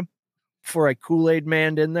saying, Adam? Before I Kool-Aid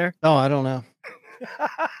manned in there? Oh, I don't know.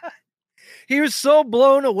 He was so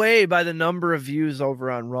blown away by the number of views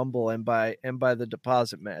over on Rumble and by the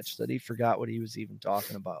deposit match that he forgot what he was even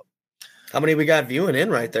talking about. How many we got viewing in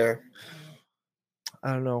right there?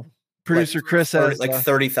 I don't know. Producer Chris has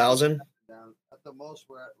 30,000. At the most,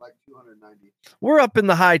 we're at like 290. We're up in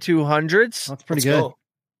the high 200s. That's pretty good. Go.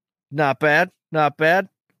 Not bad. Not bad.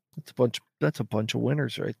 That's a bunch of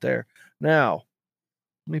winners right there. Now,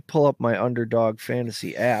 let me pull up my Underdog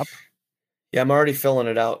Fantasy app. Yeah, I'm already filling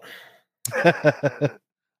it out. I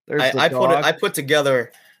put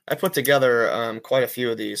together quite a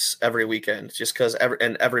few of these every weekend, just because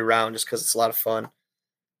every round, just because it's a lot of fun.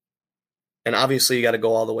 And obviously, you got to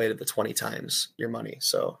go all the way to the 20 times your money.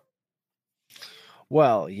 So,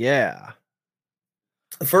 well, yeah.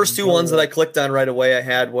 The first two ones that I clicked on right away, I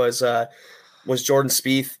had was Jordan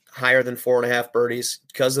Spieth higher than 4.5 birdies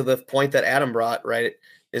because of the point that Adam brought. Right,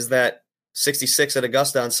 is that 66 at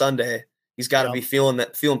Augusta on Sunday. He's got to be feeling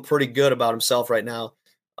pretty good about himself right now,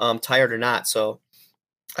 tired or not. So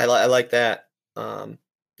I like that. And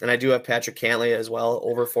I do have Patrick Cantlay as well,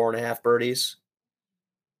 over 4.5 birdies.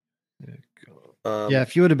 Yeah,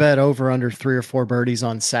 if you would have bet over under 3 or 4 birdies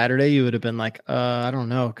on Saturday, you would have been like, I don't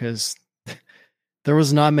know, because there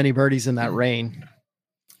was not many birdies in that rain.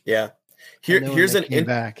 Yeah. Here's an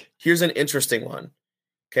interesting one.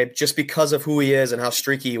 Okay, just because of who he is and how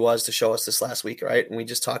streaky he was to show us this last week, right? And we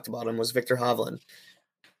just talked about him, was Victor Hovland.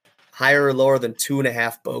 Higher or lower than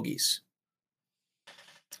 2.5 bogeys.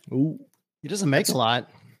 Ooh, he doesn't make a lot.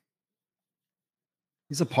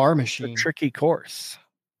 He's a par machine. A tricky course.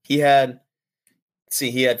 He had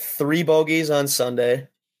 3 bogeys on Sunday.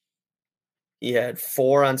 He had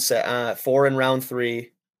 4 in round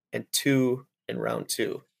 3 and 2 in round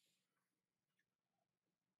 2.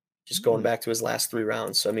 Just going back to his last 3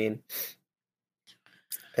 rounds. So, I mean,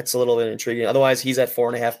 that's a little bit intriguing. Otherwise, he's at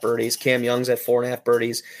 4.5 birdies. Cam Young's at 4.5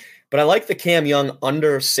 birdies. But I like the Cam Young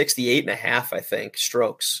under 68.5, I think,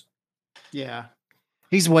 strokes. Yeah.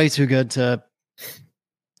 He's way too good to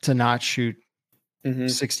not shoot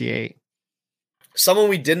 68. Someone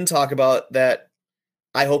we didn't talk about that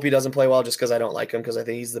I hope he doesn't play well just because I don't like him, because I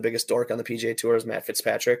think he's the biggest dork on the PGA Tour, is Matt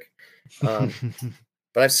Fitzpatrick.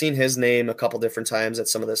 But I've seen his name a couple different times at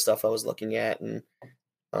some of this stuff I was looking at, and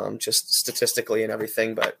just statistically and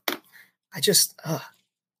everything. But I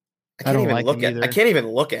can't even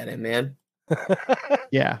look at him, man.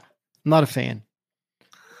 Yeah, I'm not a fan.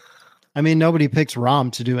 I mean, nobody picks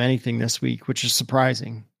Rahm to do anything this week, which is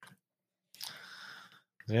surprising.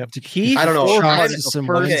 Yep. I don't know. Some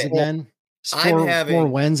wins again. 4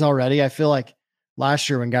 wins already. I feel like last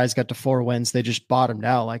year when guys got to 4 wins, they just bottomed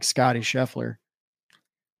out like Scotty Scheffler.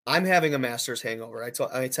 I'm having a Masters hangover. I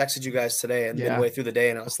texted you guys today and midway through the day,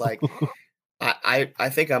 and I was like, I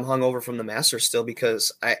think I'm hungover from the Masters still,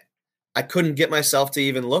 because I couldn't get myself to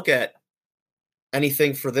even look at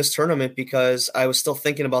anything for this tournament because I was still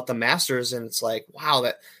thinking about the Masters, and it's like, wow,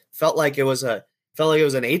 that felt like it was an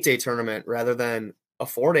 8-day tournament rather than a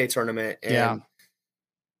 4-day tournament. And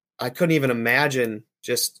I couldn't even imagine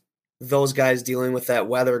just those guys dealing with that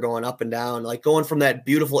weather going up and down, like going from that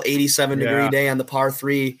beautiful 87-degree day on the par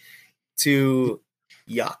 3 to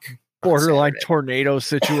yuck. Borderline tornado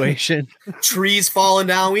situation. Trees falling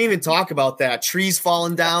down. We didn't even talk about that. Trees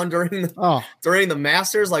falling down during the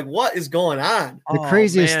Masters. Like, what is going on? The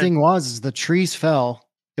craziest thing was the trees fell.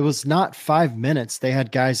 It was not 5 minutes. They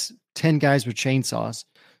had 10 guys with chainsaws.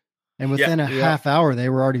 And within a half hour, they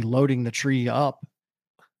were already loading the tree up.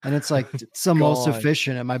 And it's like, it's the most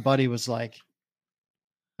efficient. And my buddy was like,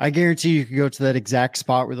 I guarantee you could go to that exact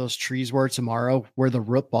spot where those trees were tomorrow, where the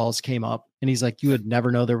root balls came up. And he's like, you would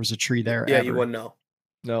never know there was a tree there. Yeah, ever. you wouldn't know.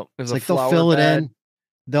 No, it's like they'll fill it in.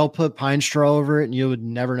 they'll put pine straw over it and you would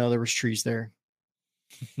never know there was trees there.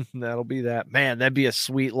 That'll be that. Man, that'd be a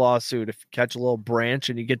sweet lawsuit if you catch a little branch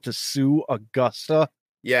and you get to sue Augusta.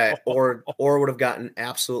 Yeah, or would have gotten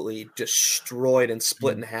absolutely destroyed and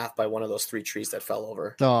split in half by one of those 3 trees that fell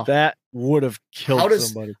over. Oh, That would have killed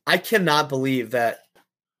somebody. I cannot believe that.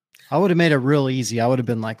 I would have made it real easy. I would have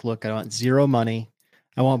been like, look, I want 0 money.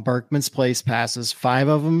 I want Berkman's Place passes, 5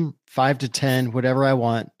 of them, 5 to 10, whatever I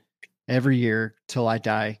want every year till I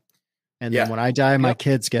die. And then when I die, my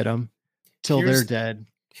kids get them till they're dead.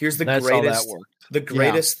 Here's the That's greatest, how that worked. the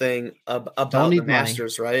greatest thing about the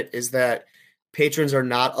Masters, right, is that patrons are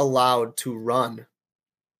not allowed to run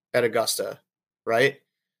at Augusta, right?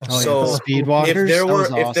 Oh, so speed walkers.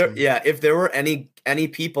 If there were any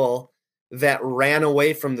people that ran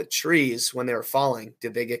away from the trees when they were falling,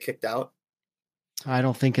 did they get kicked out? I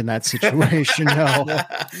don't think in that situation. No.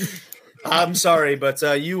 I'm sorry, but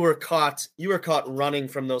you were caught running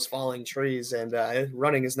from those falling trees, and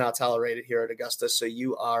running is not tolerated here at Augusta, so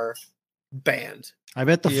you are banned. I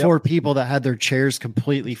bet the 4 people that had their chairs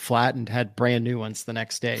completely flattened had brand new ones the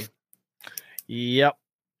next day. Yep.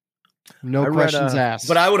 No questions asked.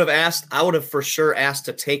 But I would have for sure asked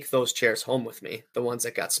to take those chairs home with me, the ones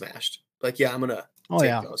that got smashed. Like, yeah, I'm gonna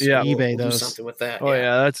take those. Yeah, eBay we'll those. do something with that. Oh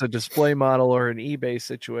yeah, that's a display model or an eBay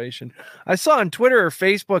situation. I saw on Twitter or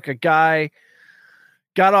Facebook a guy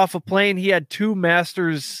got off a plane. He had 2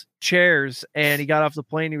 Masters chairs, and he got off the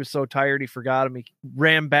plane. He was so tired he forgot him. He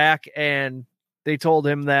ran back, and they told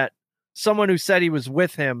him that someone who said he was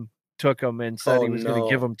with him took him and said he was going to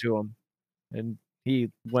give them to him, and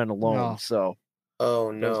he went alone. So,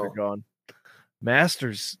 those are gone.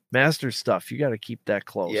 Masters stuff. You got to keep that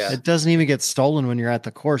close. Yeah. It doesn't even get stolen when you're at the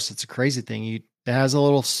course. It's a crazy thing. It has a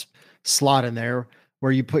little slot in there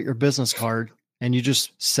where you put your business card and you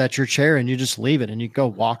just set your chair and you just leave it and you go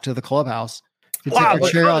walk to the clubhouse. You take your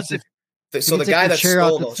chair out so the guy that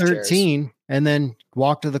stole those 13 chairs, and then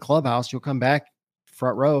walk to the clubhouse. You'll come back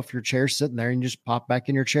front row if your chair's sitting there and you just pop back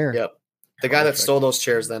in your chair. Yep. The guy that stole those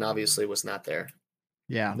chairs then obviously was not there.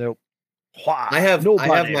 Yeah. Nope. I have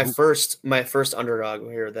my first underdog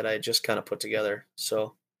here that I just kind of put together.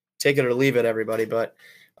 So take it or leave it, everybody. But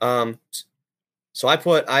so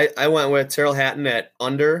I went with Tyrrell Hatton at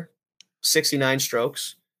under 69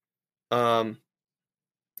 strokes. Shane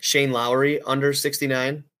Lowry under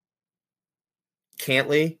 69.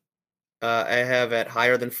 Cantley I have at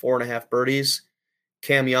higher than 4.5 birdies.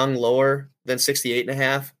 Cam Young lower than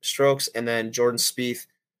 68.5 strokes, and then Jordan Spieth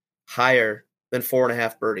higher than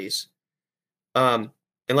 4.5 birdies. And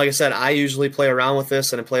like I said, I usually play around with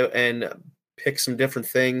this and pick some different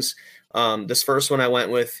things. This first one I went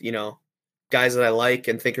with, guys that I like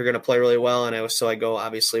and think are going to play really well. And I go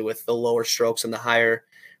obviously with the lower strokes and the higher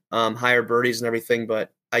birdies and everything,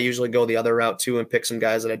 but I usually go the other route too and pick some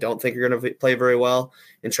guys that I don't think are going to play very well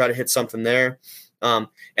and try to hit something there. And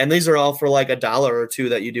these are all for like $1 or $2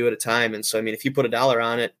 that you do at a time. And so, I mean, if you put $1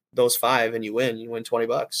 on it, those 5 and you win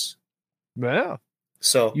 $20. Yeah.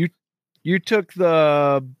 So you took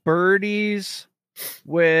the birdies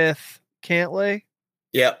with Cantley.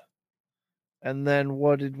 Yep. And then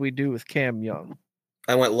what did we do with Cam Young?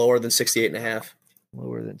 I went lower than 68.5.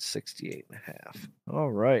 Lower than 68.5.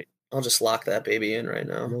 All right. I'll just lock that baby in right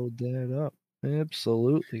now. Load that up.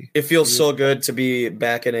 Absolutely. It feels so good to be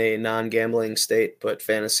back in a non-gambling state, but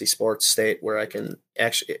fantasy sports state where I can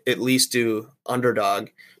actually at least do underdog,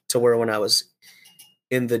 to where when I was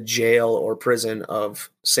in the jail or prison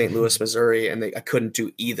of St. Louis, Missouri, and I couldn't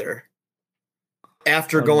do either.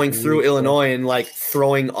 After going through Illinois and like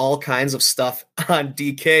throwing all kinds of stuff on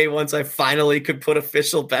DK, once I finally could put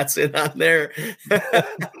official bets in on there.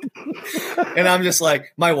 And I'm just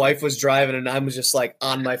like, my wife was driving and I was just like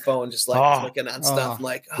on my phone, just like clicking on stuff. I'm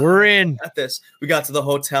like, we're in at this. We got to the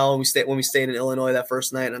hotel and when we stayed in Illinois that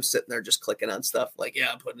first night, and I'm sitting there just clicking on stuff. Like,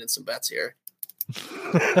 yeah, I'm putting in some bets here.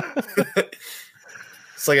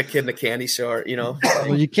 It's like a kid in a candy store,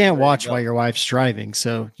 Well, you can't watch while your wife's driving.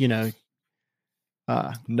 So,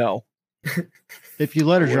 no. If you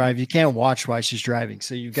let her drive, you can't watch while she's driving.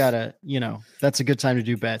 So you gotta, that's a good time to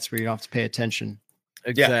do bets where you don't have to pay attention.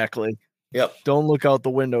 Exactly. Yep. Don't look out the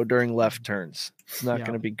window during left turns. It's not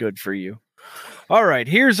going to be good for you. All right.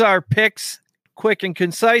 Here's our picks. Quick and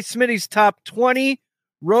concise. Smitty's top 20.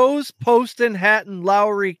 Rose, Poston, Hatton,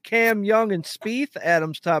 Lowry, Cam Young, and Spieth.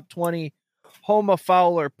 Adam's top 20. Homa,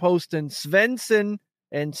 Fowler, Poston, Svensson,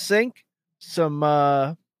 and Sink. Some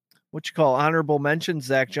honorable mentions: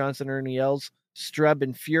 Zach Johnson, Ernie Els, Streb,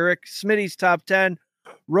 and Furyk. Smitty's top 10: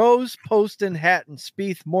 Rose, Poston, Hatton,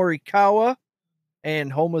 Spieth, Morikawa,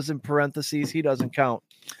 and Homa's in parentheses. He doesn't count.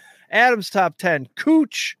 Adam's top 10: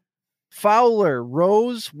 Cooch, Fowler,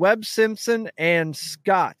 Rose, Webb Simpson, and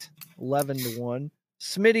Scott, 11-1.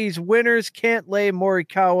 Smitty's winners, Cantlay,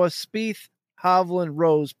 Morikawa, Spieth, Hovland,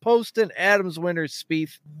 Rose, Poston. Adams winners,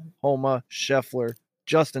 Spieth, Homa, Scheffler,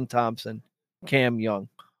 Justin Thompson, Cam Young.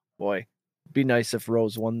 Boy, be nice if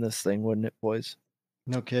Rose won this thing, wouldn't it, boys?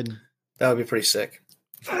 No kidding. That would be pretty sick.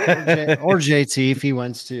 Or JT if he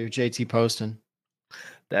wins to JT Poston.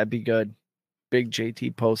 That'd be good. Big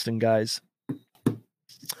JT Poston, guys.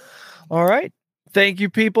 All right. Thank you,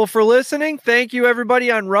 people, for listening. Thank you,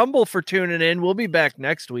 everybody on Rumble, for tuning in. We'll be back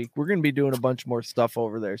next week. We're going to be doing a bunch more stuff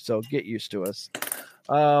over there, so get used to us.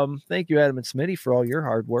 Thank you, Adam and Smitty, for all your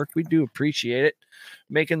hard work. We do appreciate it.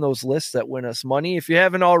 Making those lists that win us money. If you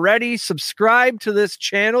haven't already, subscribe to this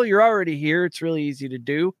channel. You're already here. It's really easy to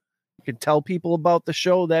do. You can tell people about the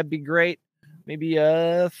show. That'd be great. Maybe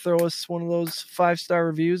throw us one of those 5-star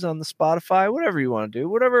reviews on the Spotify, whatever you want to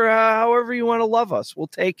do, however you want to love us. We'll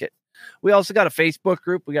take it. We also got a Facebook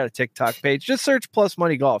group. We got a TikTok page. Just search Plus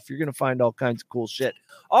Money Golf. You're going to find all kinds of cool shit.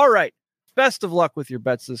 All right. Best of luck with your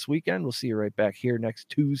bets this weekend. We'll see you right back here next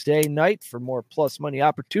Tuesday night for more Plus Money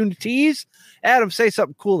opportunities. Adam, say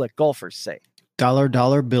something cool that golfers say.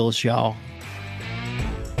 $dollar bills, y'all.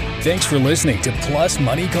 Thanks for listening to Plus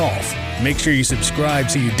Money Golf. Make sure you subscribe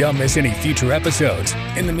so you don't miss any future episodes.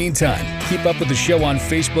 In the meantime, keep up with the show on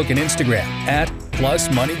Facebook and Instagram at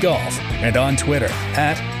Plus Money Golf and on Twitter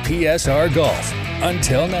at PSR Golf.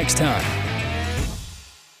 Until next time.